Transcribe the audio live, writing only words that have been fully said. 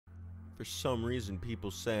For some reason,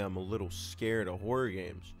 people say I'm a little scared of horror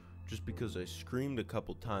games just because I screamed a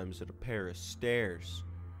couple times at a pair of stairs.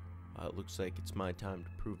 It looks like it's my time to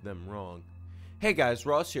prove them wrong. Hey guys,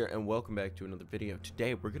 Ross here, and welcome back to another video.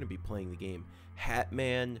 Today, we're going to be playing the game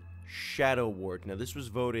Hatman Shadow Ward. Now, this was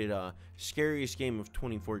voted scariest game of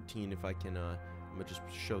 2014, if I can, I'm going to just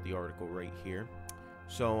show the article right here.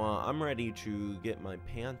 So, I'm ready to get my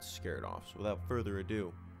pants scared off, so without further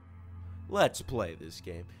ado, let's play this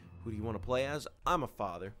game. Who do you want to play as? I'm a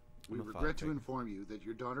father. We regret to inform you that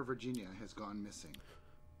your daughter Virginia has gone missing.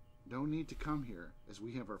 No need to come here, as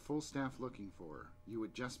we have our full staff looking for her. You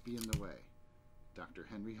would just be in the way. Dr.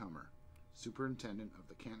 Henry Hummer, Superintendent of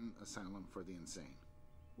the Canton Asylum for the Insane.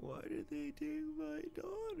 Why did they take my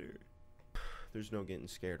daughter? There's no getting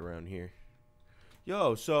scared around here.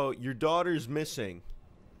 Yo, so your daughter's missing.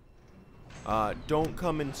 Don't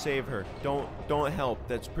come and save her. Don't help.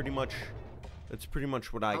 That's pretty much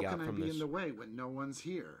what I got from this. How can I be in the way when no one's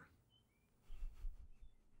here?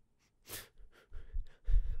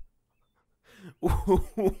 What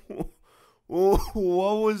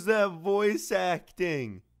was that voice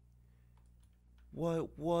acting?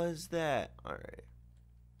 What was that? Alright.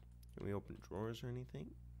 Can we open drawers or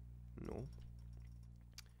anything? No.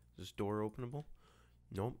 Is this door openable?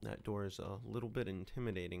 Nope, that door is a little bit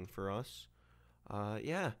intimidating for us.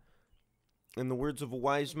 Yeah. In the words of a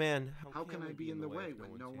wise man, how can I be in the way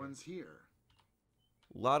when no one's here?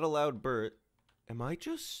 Lot of loud Bert. Am I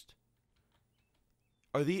just...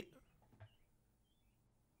 The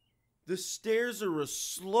stairs are a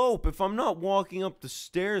slope. If I'm not walking up the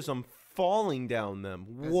stairs, I'm falling down them.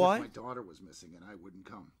 What? As if my daughter was missing and I wouldn't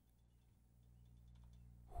come.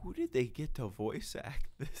 Who did they get to voice act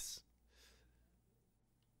this?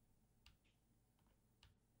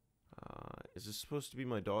 Is this supposed to be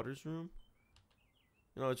my daughter's room?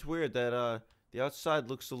 You know, it's weird that the outside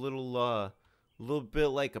looks a little bit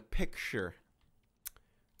like a picture,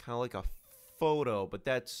 kind of like a photo, but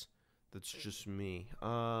that's just me.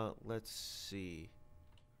 Let's see.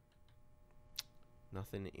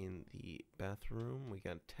 Nothing in the bathroom. We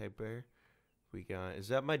got a teddy bear. We got. Is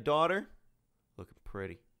that my daughter? Looking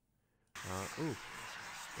pretty. Ooh,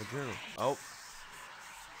 a journal. Oh.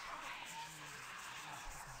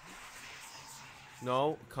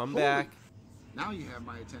 No, come back. Now you have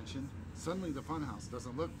my attention. Suddenly the funhouse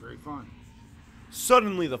doesn't look very fun.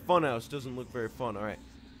 Suddenly the funhouse doesn't look very fun. All right.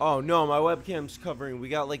 Oh no, my webcam's covering. We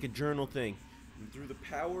got like a journal thing. And through the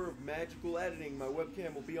power of magical editing, my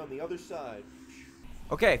webcam will be on the other side.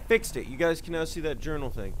 Okay, fixed it. You guys can now see that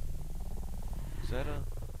journal thing. Is that a...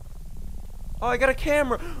 Oh, I got a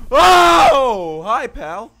camera. Oh! Hi,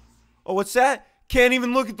 pal. Oh, what's that? Can't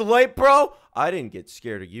even look at the light, bro? I didn't get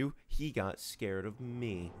scared of you. He got scared of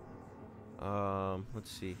me. Let's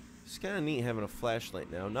see. It's kind of neat having a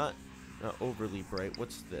flashlight now. Not overly bright.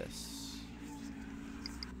 What's this?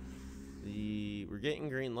 We're getting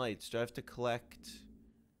green lights. Do I have to collect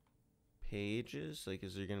pages? Like,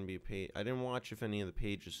 is there gonna be a page? I didn't watch if any of the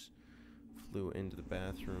pages flew into the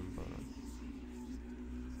bathroom, but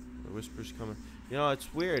the whisper's coming. You know,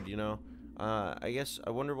 it's weird. You know, I guess I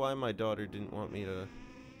wonder why my daughter didn't want me to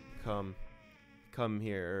come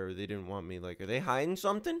here, or they didn't want me. Like, are they hiding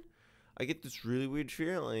something? I get this really weird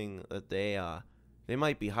feeling that they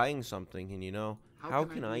might be hiding something, and you know, how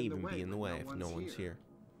can I even be in the way if no one's here?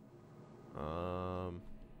 Oh,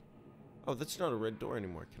 that's not a red door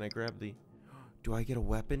anymore. Can I grab the... Do I get a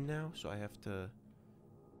weapon now? So I have to...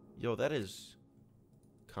 Yo, that is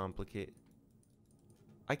complicated.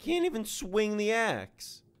 I can't even swing the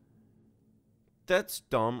axe. That's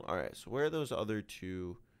dumb. Alright, so where are those other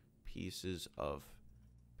two pieces of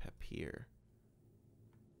papier?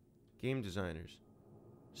 Game designers.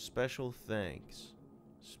 Special thanks.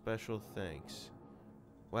 Special thanks.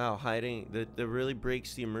 Wow, hiding. That really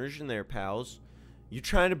breaks the immersion there, pals. You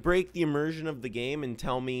trying to break the immersion of the game and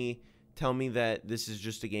tell me that this is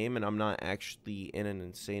just a game and I'm not actually in an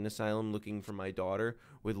insane asylum looking for my daughter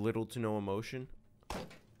with little to no emotion?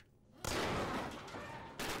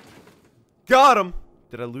 Got him!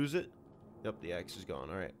 Did I lose it? Yep, the axe is gone.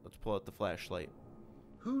 Alright, let's pull out the flashlight.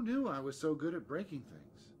 Who knew I was so good at breaking things?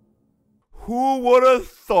 Who would have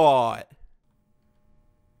thought?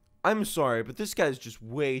 I'm sorry, but this guy's just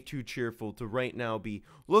way too cheerful to right now be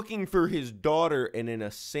looking for his daughter in an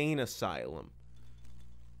insane asylum.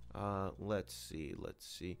 Let's see.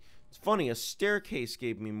 It's funny, a staircase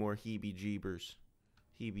gave me more heebie-jeebers.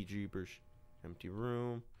 Heebie-jeebers. Empty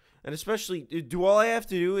room. And especially, do all I have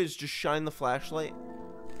to do is just shine the flashlight?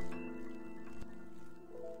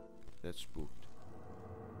 That's spooked.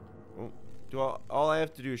 Oh, all I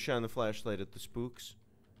have to do is shine the flashlight at the spooks?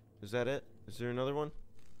 Is that it? Is there another one?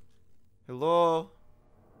 Hello?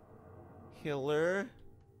 Killer?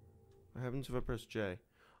 What happens if I press J?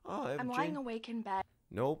 Oh, I have I'm J. lying awake in bed.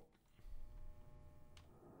 Nope.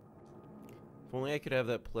 If only I could have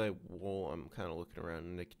that play while I'm kind of looking around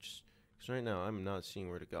and I could just... Because right now I'm not seeing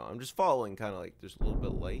where to go. I'm just following kind of like there's a little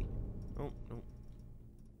bit of light. Oh, no.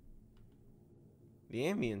 The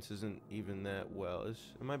ambience isn't even that well.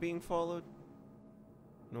 Am I being followed?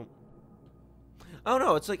 Nope. I don't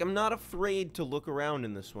know. It's like I'm not afraid to look around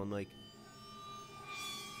in this one. Like,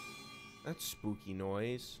 that's spooky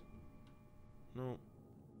noise. No.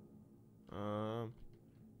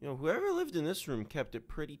 You know, whoever lived in this room kept it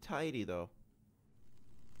pretty tidy, though.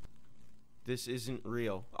 This isn't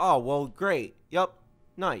real. Oh, well, great. Yup.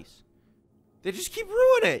 Nice. They just keep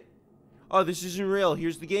ruining it. Oh, this isn't real.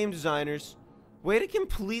 Here's the game designers. Way to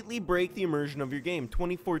completely break the immersion of your game.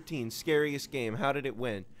 2014, scariest game. How did it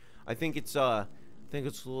win? I think it's a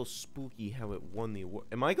little spooky how it won the award.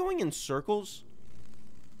 Am I going in circles?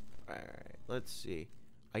 Alright, let's see.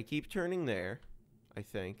 I keep turning there, I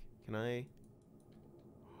think. Can I?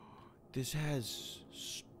 This has,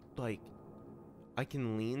 like, I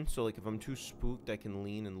can lean. So, like, if I'm too spooked, I can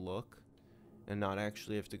lean and look. And not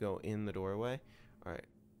actually have to go in the doorway. Alright.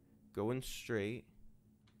 Going straight.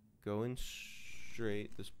 Going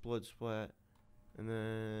straight. This blood splat. And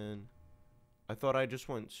then... I thought I just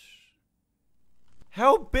went...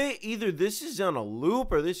 How big? Either this is on a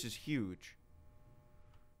loop or this is huge.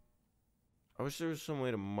 I wish there was some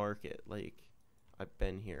way to mark it. Like, I've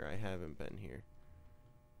been here. I haven't been here.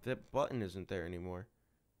 That button isn't there anymore.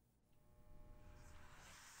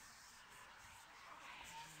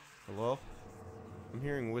 Hello? I'm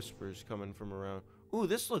hearing whispers coming from around. Ooh,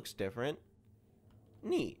 this looks different.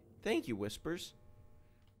 Neat. Thank you, whispers.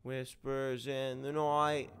 Whispers in the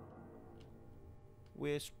night.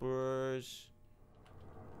 Whispers.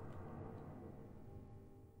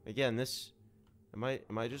 Again, this... Am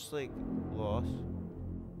I just, like, lost?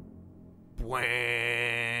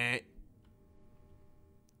 Bwah!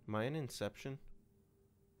 Am I in Inception?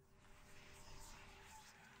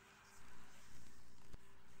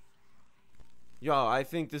 Yo, I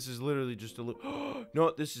think this is literally just a loop.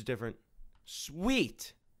 No, this is different.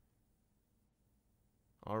 Sweet!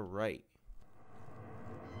 Alright.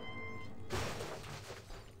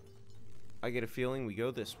 I get a feeling we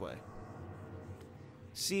go this way.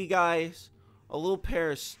 See, guys? A little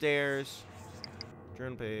pair of stairs.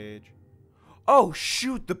 Turn page. Oh,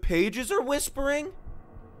 shoot! The pages are whispering?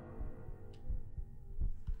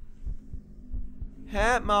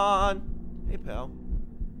 Hatmon! Hey, pal.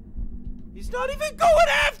 He's not even going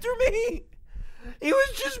after me! He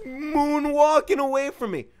was just moonwalking away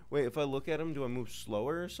from me. Wait, if I look at him, do I move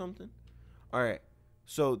slower or something? Alright.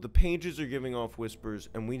 So, the pages are giving off whispers,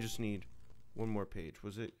 and we just need one more page.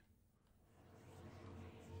 Was it?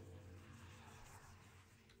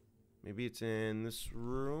 Maybe it's in this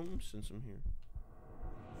room, since I'm here.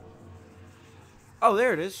 Oh,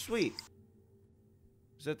 there it is. Sweet.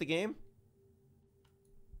 Is that the game?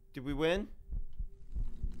 Did we win?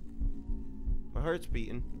 My heart's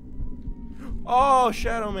beating. Oh,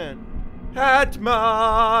 Shadow Man.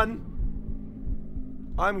 Hatman!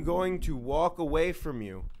 I'm going to walk away from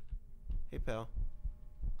you. Hey, pal.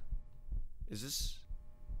 Is this...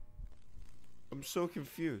 I'm so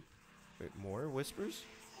confused. Wait, more whispers?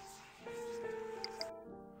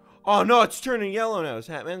 Oh, no, it's turning yellow now. Is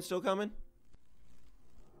Hatman still coming?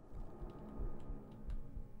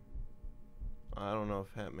 I don't know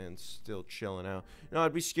if Hatman's still chilling out. No,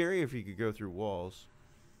 it'd be scary if he could go through walls.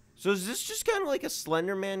 So is this just kind of like a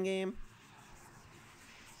Slender Man game?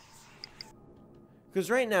 Because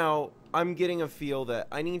right now, I'm getting a feel that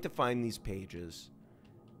I need to find these pages.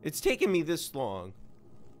 It's taken me this long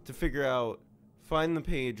to figure out, find the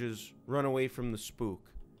pages, run away from the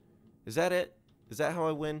spook. Is that it? Is that how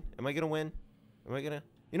I win? Am I going to win? Am I going to...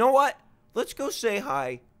 You know what? Let's go say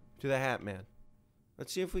hi to the Hatman.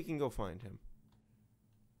 Let's see if we can go find him.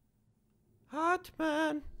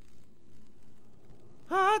 Hatman.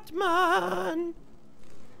 Hatman.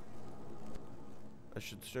 I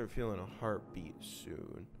should start feeling a heartbeat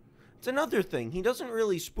soon. It's another thing. He doesn't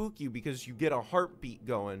really spook you because you get a heartbeat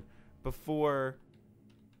going before,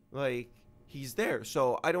 like, he's there.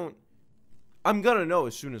 So I don't... I'm gonna know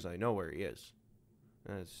as soon as I know where he is.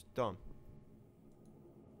 That's dumb.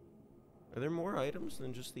 Are there more items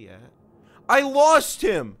than just the hat? I lost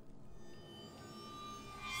him!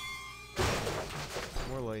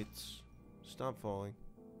 More lights. Stop falling.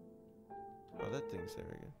 Oh, that thing's there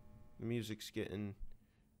again. The music's getting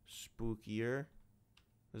spookier.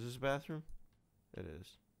 Is this a bathroom? It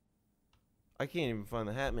is. I can't even find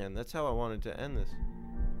the Hatman. That's how I wanted to end this.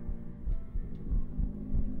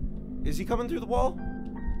 Is he coming through the wall?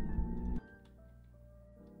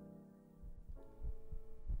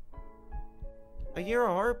 I hear a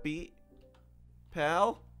heartbeat.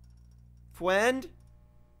 Pal? Friend?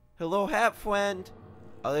 Hello, Hat Friend.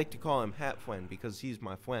 I like to call him Hat Friend because he's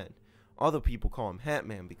my friend. Other people call him Hat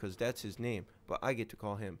Man because that's his name, but I get to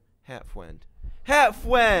call him Hat Friend. Hat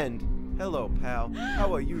Friend! Hello, pal.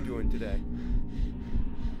 How are you doing today?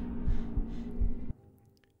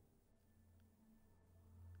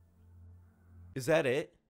 Is that it?